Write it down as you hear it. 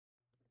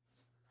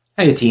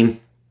Hiya team,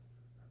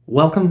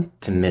 welcome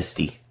to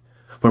Msty,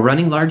 where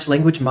running large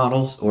language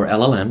models, or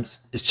LLMs,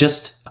 is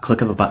just a click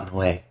of a button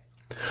away.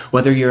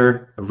 Whether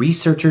you're a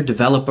researcher,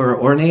 developer,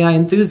 or an AI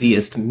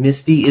enthusiast,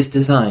 Msty is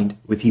designed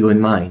with you in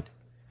mind.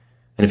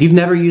 And if you've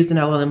never used an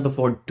LLM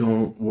before,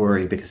 don't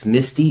worry, because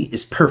Msty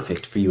is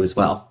perfect for you as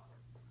well.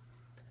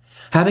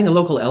 Having a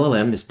local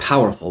LLM is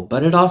powerful,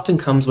 but it often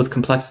comes with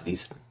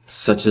complexities,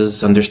 such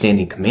as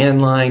understanding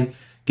command line,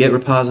 Git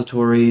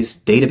repositories,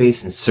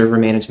 database and server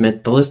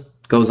management. The list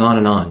goes on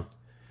and on.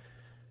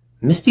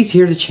 Msty's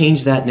here to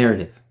change that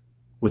narrative.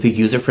 With a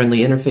user-friendly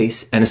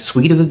interface and a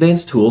suite of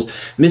advanced tools,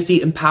 Msty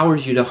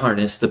empowers you to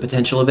harness the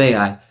potential of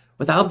AI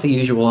without the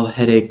usual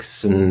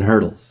headaches and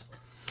hurdles.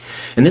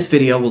 In this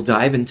video, we'll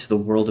dive into the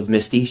world of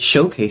Msty,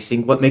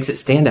 showcasing what makes it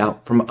stand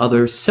out from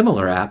other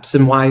similar apps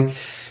and why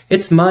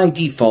it's my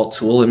default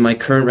tool and my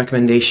current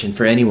recommendation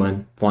for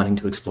anyone wanting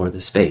to explore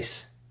this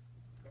space.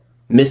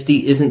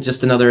 Msty isn't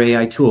just another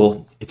AI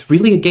tool, it's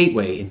really a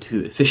gateway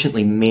into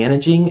efficiently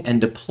managing and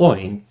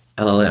deploying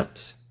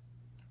LLMs.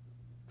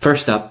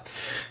 First up,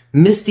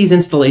 Msty's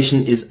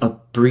installation is a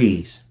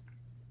breeze.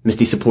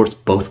 Msty supports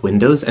both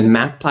Windows and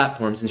Mac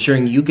platforms,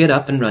 ensuring you get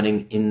up and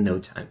running in no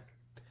time.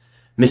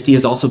 Msty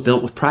is also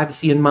built with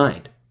privacy in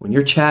mind. When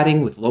you're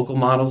chatting with local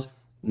models,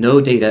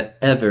 no data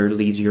ever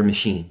leaves your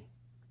machine.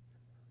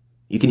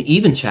 You can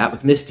even chat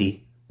with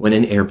Msty when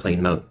in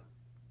airplane mode.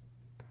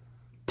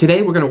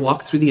 Today, we're going to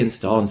walk through the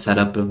install and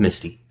setup of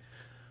Msty.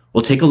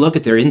 We'll take a look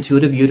at their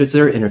intuitive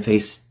user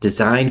interface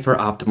designed for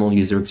optimal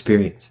user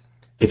experience.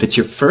 If it's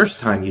your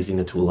first time using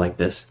a tool like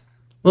this,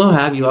 we'll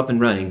have you up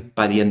and running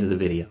by the end of the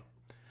video.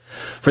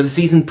 For the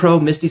seasoned pro,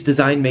 Msty's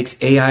design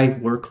makes AI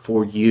work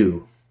for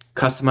you.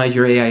 Customize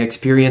your AI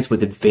experience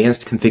with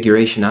advanced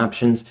configuration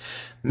options.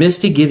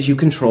 Msty gives you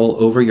control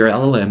over your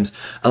LLMs,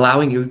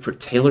 allowing you for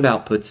tailored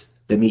outputs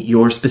that meet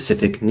your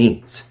specific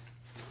needs.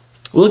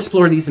 We'll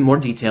explore these in more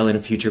detail in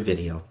a future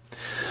video.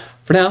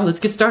 For now, let's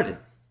get started.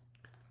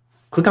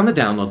 Click on the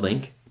download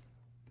link,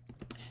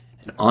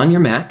 and on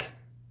your Mac,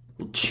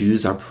 we'll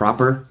choose our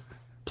proper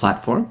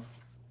platform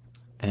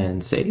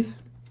and save.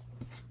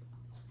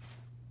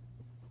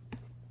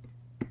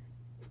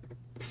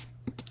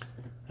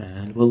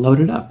 And we'll load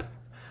it up.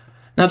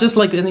 Now, just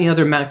like any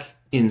other Mac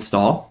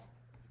install,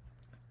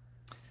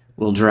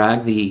 we'll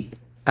drag the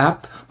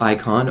app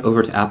icon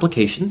over to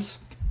Applications.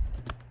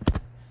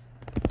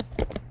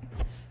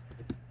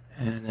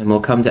 And then we'll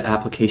come to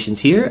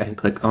Applications here and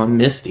click on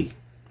Msty.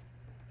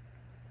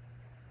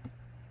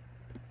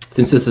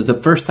 Since this is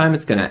the first time,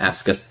 it's going to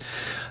ask us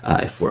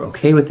if we're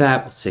okay with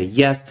that. We'll say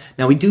yes.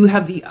 Now, we do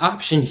have the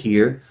option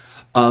here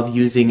of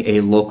using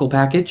a local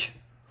package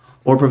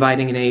or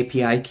providing an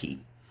API key.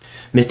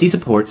 Msty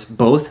supports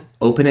both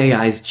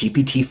OpenAI's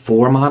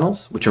GPT-4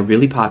 models, which are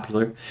really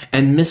popular,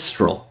 and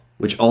Mistral,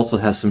 which also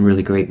has some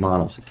really great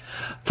models.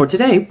 For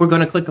today, we're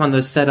going to click on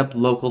the Setup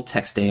Local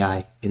Text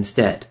AI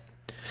instead.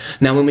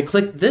 Now, when we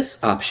click this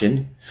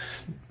option,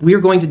 we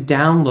are going to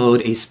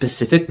download a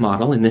specific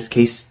model, in this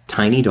case,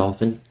 Tiny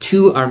Dolphin,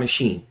 to our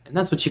machine. And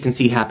that's what you can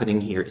see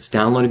happening here. It's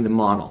downloading the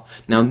model.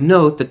 Now,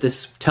 note that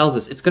this tells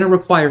us it's going to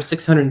require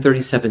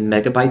 637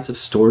 megabytes of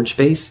storage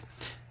space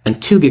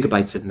and 2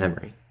 gigabytes of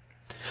memory.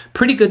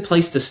 Pretty good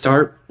place to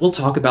start. We'll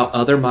talk about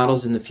other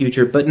models in the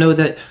future, but know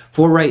that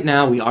for right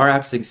now, we are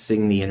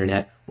accessing the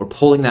internet. We're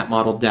pulling that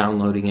model,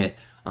 downloading it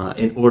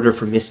in order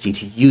for Msty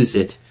to use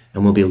it,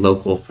 and we'll be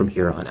local from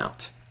here on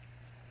out.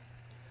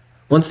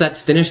 Once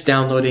that's finished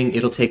downloading,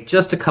 it'll take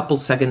just a couple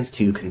seconds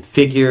to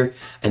configure,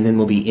 and then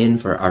we'll be in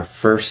for our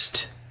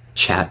first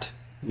chat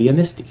via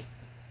Msty.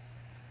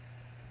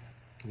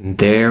 And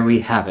there we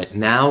have it.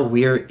 Now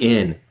we're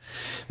in.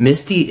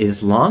 Msty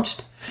is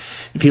launched.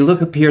 If you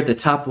look up here at the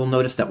top, we'll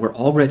notice that we're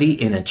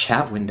already in a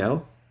chat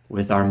window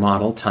with our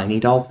model, Tiny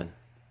Dolphin.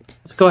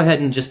 Let's go ahead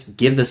and just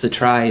give this a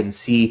try and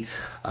see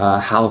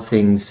how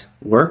things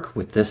work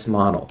with this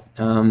model.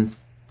 You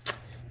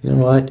know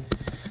what?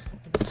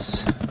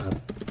 It's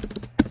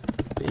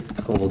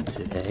cold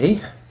today.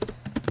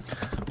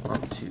 I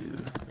want to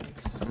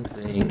make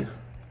something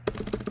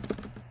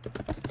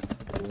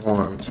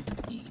warm to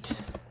eat.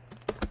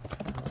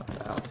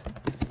 How about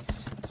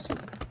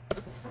soup?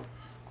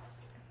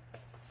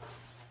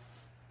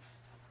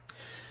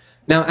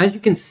 Now, as you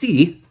can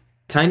see,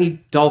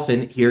 Tiny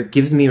Dolphin here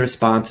gives me a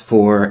response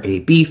for a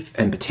beef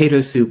and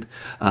potato soup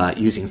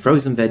using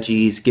frozen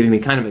veggies, giving me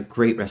kind of a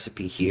great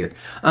recipe here.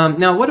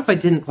 Now, what if I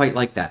didn't quite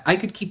like that? I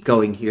could keep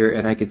going here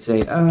and I could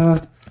say,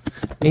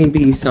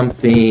 maybe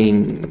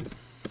something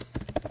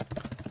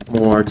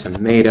more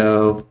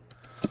tomato,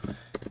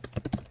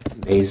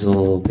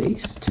 basil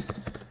based.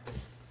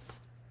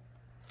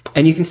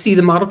 And you can see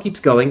the model keeps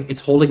going.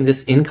 It's holding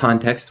this in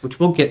context, which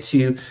we'll get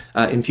to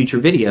in future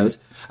videos.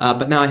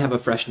 But now I have a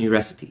fresh new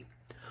recipe.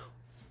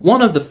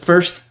 One of the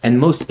first and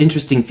most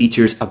interesting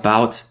features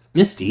about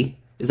Msty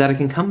is that I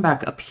can come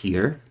back up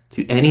here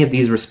to any of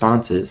these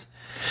responses,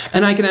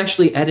 and I can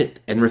actually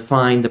edit and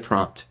refine the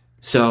prompt.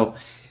 So,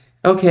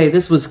 okay,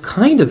 this was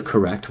kind of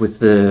correct with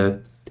the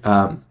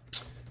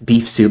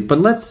beef soup, but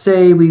let's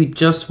say we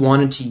just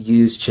wanted to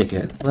use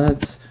chicken.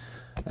 Let's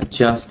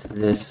adjust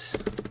this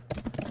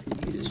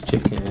to use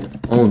chicken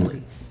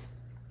only.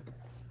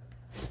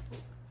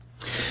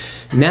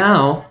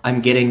 Now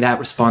I'm getting that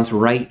response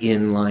right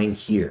in line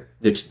here.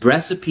 The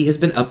recipe has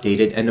been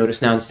updated, and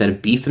notice now instead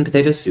of beef and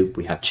potato soup,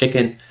 we have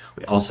chicken.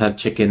 We also have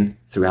chicken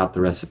throughout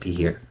the recipe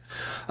here.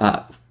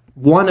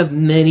 One of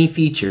many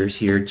features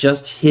here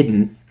just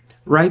hidden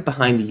right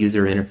behind the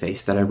user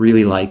interface that I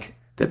really like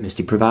that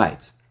Msty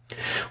provides.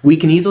 We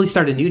can easily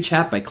start a new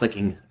chat by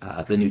clicking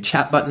the new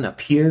chat button up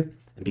here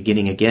and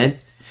beginning again.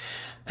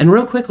 And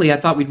real quickly, I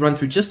thought we'd run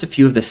through just a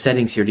few of the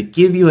settings here to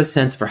give you a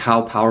sense for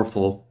how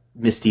powerful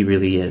Msty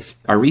really is.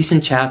 Our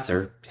recent chats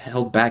are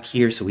held back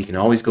here so we can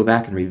always go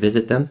back and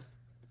revisit them.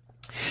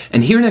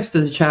 And here next to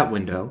the chat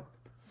window,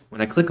 when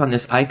I click on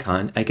this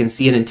icon, I can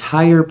see an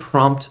entire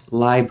prompt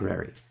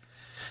library.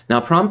 Now,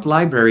 prompt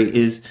library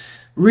is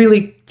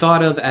really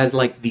thought of as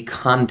like the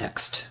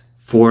context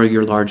for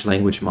your large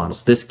language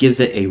models. This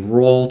gives it a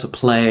role to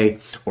play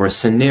or a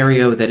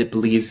scenario that it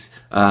believes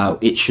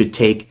it should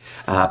take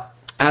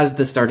as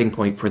the starting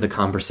point for the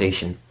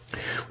conversation.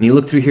 When you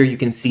look through here, you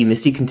can see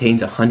Msty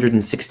contains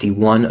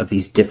 161 of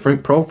these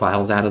different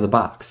profiles out of the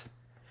box.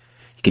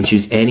 You can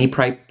choose any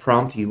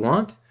prompt you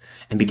want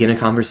and begin a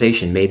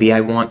conversation. Maybe I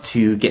want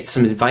to get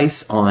some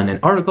advice on an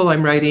article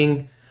I'm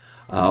writing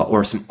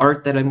or some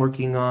art that I'm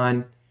working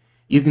on.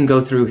 You can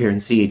go through here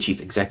and see a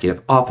chief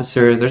executive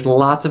officer. There's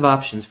lots of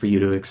options for you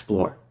to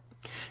explore.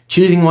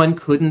 Choosing one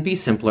couldn't be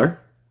simpler.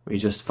 We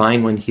just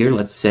find one here.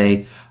 Let's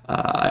say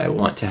I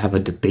want to have a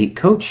debate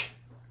coach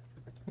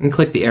and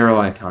click the arrow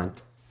icon.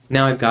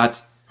 Now I've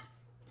got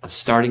a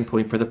starting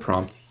point for the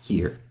prompt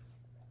here.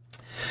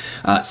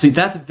 So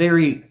that's a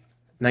very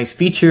nice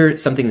feature,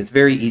 something that's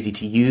very easy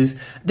to use.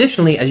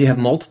 Additionally, as you have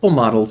multiple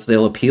models,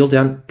 they'll appear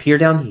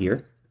down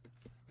here.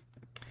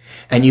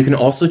 And you can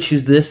also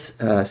choose this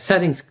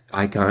settings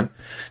icon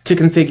to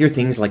configure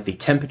things like the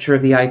temperature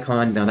of the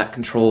icon. Now that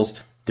controls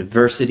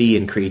diversity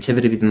and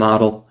creativity of the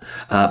model.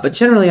 But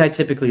generally, I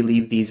typically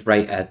leave these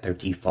right at their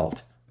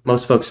default.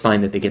 Most folks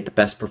find that they get the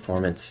best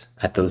performance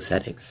at those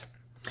settings.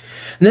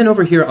 And then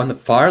over here on the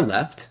far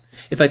left,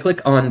 if I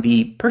click on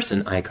the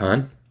person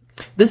icon,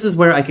 this is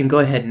where I can go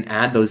ahead and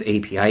add those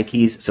API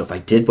keys. So if I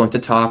did want to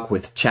talk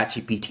with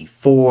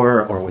ChatGPT-4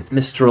 or with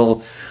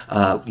Mistral,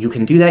 you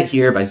can do that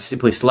here by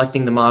simply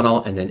selecting the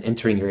model and then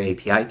entering your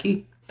API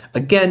key.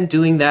 Again,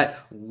 doing that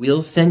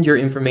will send your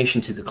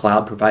information to the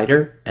cloud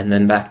provider and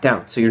then back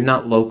down. So you're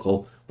not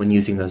local when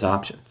using those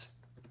options.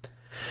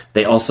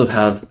 They also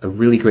have a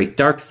really great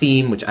dark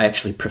theme, which I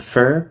actually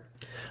prefer.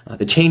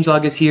 The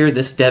changelog is here.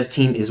 This dev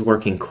team is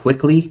working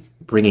quickly,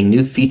 bringing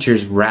new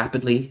features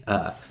rapidly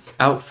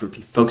out for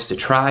folks to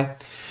try.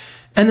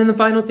 And then the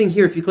final thing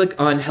here, if you click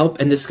on help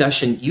and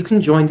discussion, you can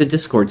join the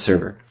Discord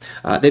server.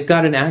 They've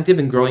got an active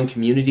and growing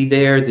community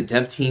there. The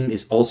dev team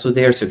is also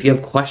there. So if you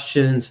have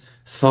questions,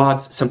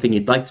 thoughts, something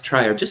you'd like to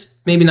try, or just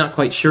maybe not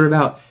quite sure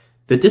about,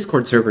 the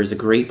Discord server is a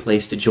great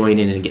place to join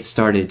in and get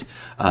started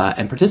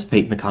and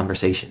participate in the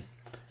conversation.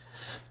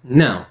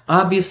 Now,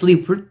 obviously,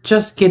 we're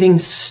just getting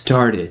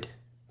started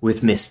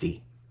with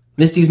Msty.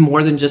 Msty's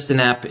more than just an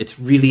app. It's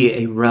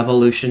really a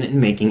revolution in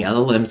making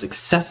LLMs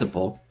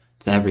accessible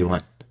to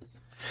everyone.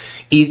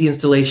 Easy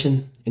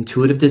installation,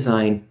 intuitive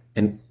design,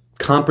 and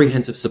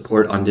comprehensive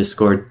support on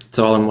Discord. It's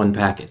all in one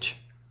package.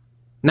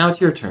 Now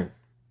it's your turn.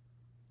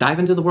 Dive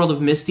into the world of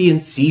Msty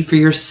and see for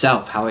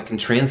yourself how it can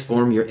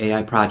transform your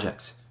AI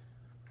projects.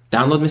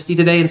 Download Msty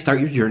today and start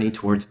your journey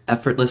towards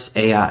effortless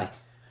AI.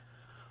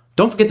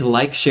 Don't forget to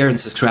like, share, and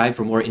subscribe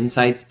for more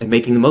insights and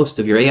making the most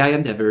of your AI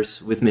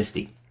endeavors with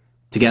Msty.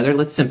 Together,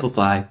 let's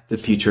simplify the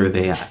future of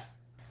AI.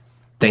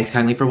 Thanks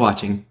kindly for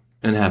watching,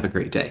 and have a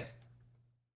great day.